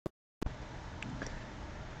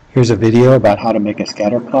Here's a video about how to make a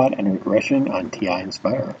scatter plot and regression on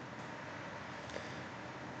TI-Nspire.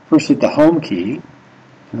 First hit the Home key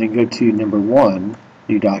and then go to number 1,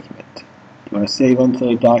 New Document. Do you want to save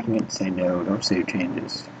unsaved document? Say no, don't save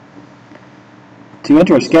changes. To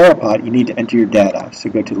enter a scatter plot, you need to enter your data. So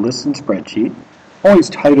go to List and Spreadsheet. Always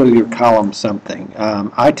title your column something.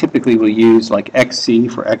 I typically will use like XC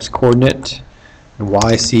for X coordinate and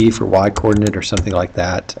YC for Y coordinate or something like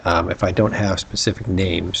that if I don't have specific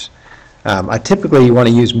names. I typically want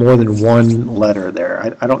to use more than one letter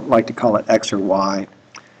there. I don't like to call it X or Y.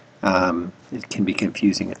 It can be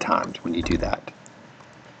confusing at times when you do that.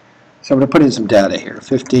 So I'm going to put in some data here.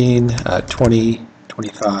 15, 20,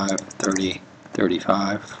 25, 30,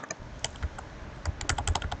 35,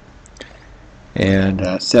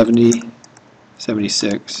 and 70,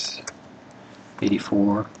 76,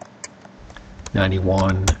 84,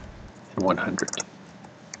 91, and 100.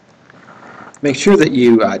 Make sure that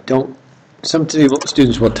you don't, some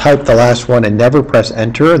students will type the last one and never press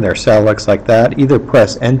enter, and their cell looks like that. Either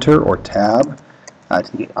press enter or tab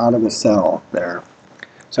to get out of the cell there.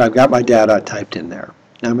 So I've got my data typed in there.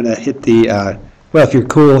 Now I'm going to hit the, well, if you're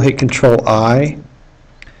cool, hit Control-I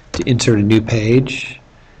to insert a new page,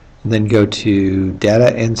 and then go to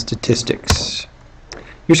Data and Statistics.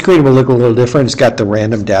 Your screen will look a little different. It's got the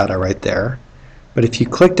random data right there. But if you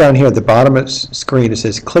click down here at the bottom of the screen, it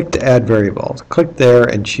says click to add variables. Click there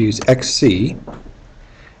and choose XC.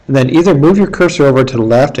 And then either move your cursor over to the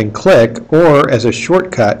left and click, or as a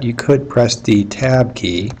shortcut, you could press the Tab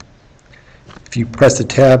key. If you press the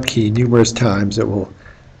Tab key numerous times, it will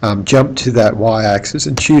jump to that Y-axis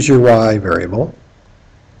and choose your Y variable.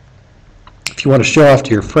 If you want to show off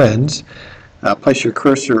to your friends, place your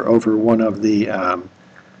cursor over one of the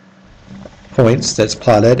points that's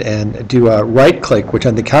plotted and do a right click, which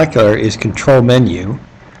on the calculator is Control Menu,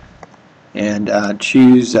 and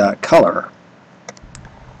choose color,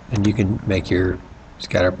 and you can make your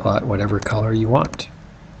scatter plot whatever color you want.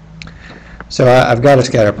 So I've got a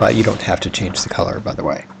scatter plot. You don't have to change the color, by the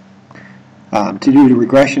way. To do the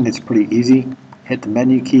regression, it's pretty easy. Hit the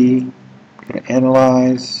menu key, go to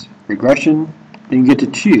Analyze, Regression, then you get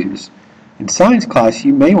to choose. In science class,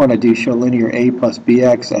 you may want to do show linear A plus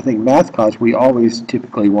BX. I think math class, we always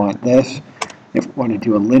typically want this. If we want to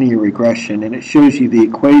do a linear regression, and it shows you the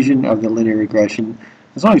equation of the linear regression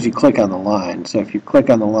as long as you click on the line. So if you click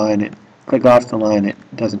on the line, click off the line, it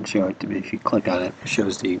doesn't show it to me. If you click on it, it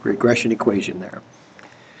shows the regression equation there.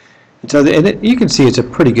 And so you can see it's a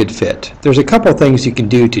pretty good fit. There's a couple things you can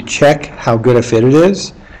do to check how good a fit it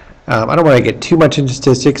is. I don't want to get too much into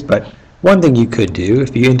statistics, but one thing you could do,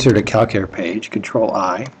 if you insert a calculator page,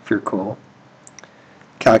 Control-I, if you're cool,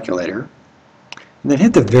 calculator, and then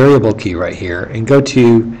hit the variable key right here and go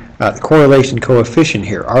to the correlation coefficient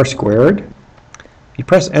here, R squared. If you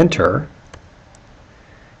press enter,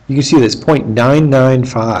 you can see this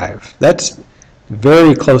 0.995. That's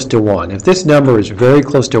very close to 1. If this number is very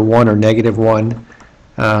close to 1 or -1,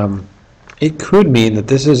 it could mean that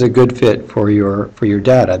this is a good fit for your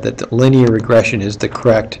data, that the linear regression is the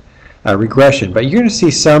correct regression. But you're going to see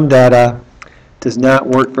some data does not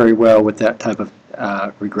work very well with that type of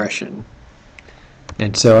regression.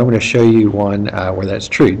 And so I'm going to show you one where that's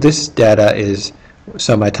true. This data is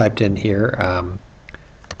some I typed in here.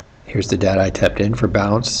 Here's the data I typed in for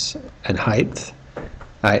bounce and height.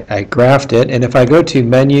 I graphed it, and if I go to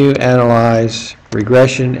Menu, Analyze,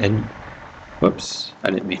 Regression, and whoops, I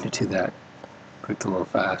didn't mean to do that. Clicked a little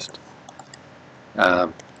fast.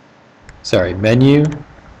 Sorry, Menu,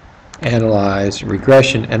 Analyze,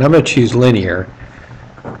 Regression, and I'm going to choose Linear.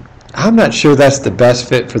 I'm not sure that's the best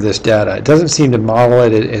fit for this data. It doesn't seem to model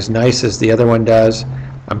it as nice as the other one does.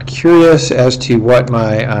 I'm curious as to what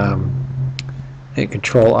my hit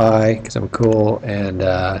Control-I because I'm cool, and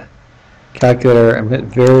calculator, I'm hit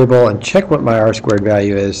variable and check what my R squared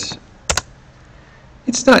value is.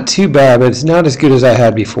 It's not too bad, but it's not as good as I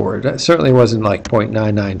had before. It certainly wasn't like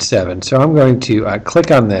 0.997. So I'm going to click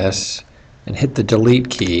on this and hit the delete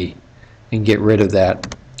key and get rid of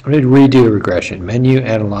that. I'm going to redo a regression. Menu,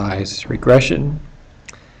 Analyze, Regression,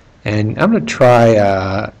 and I'm going to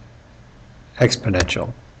try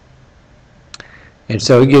exponential. And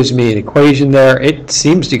so it gives me an equation there. It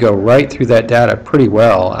seems to go right through that data pretty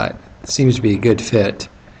well. It seems to be a good fit.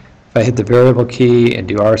 If I hit the variable key and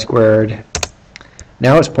do R squared,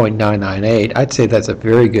 now it's 0.998. I'd say that's a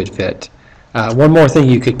very good fit. One more thing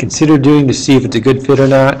you could consider doing to see if it's a good fit or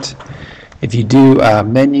not. If you do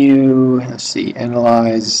Menu, let's see,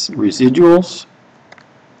 Analyze Residuals,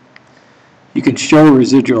 you can show a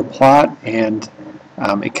residual plot, and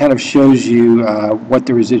it kind of shows you what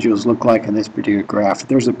the residuals look like in this particular graph.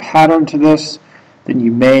 There's a pattern to this. then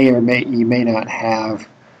you may or may not have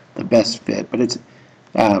the best fit. But it's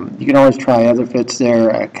you can always try other fits there.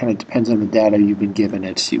 It kind of depends on the data you've been given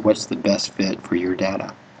and see what's the best fit for your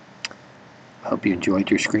data. I hope you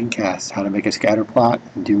enjoyed your screencast, how to make a scatter plot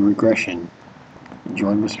and do regression.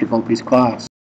 Join Mr. Volpe's class.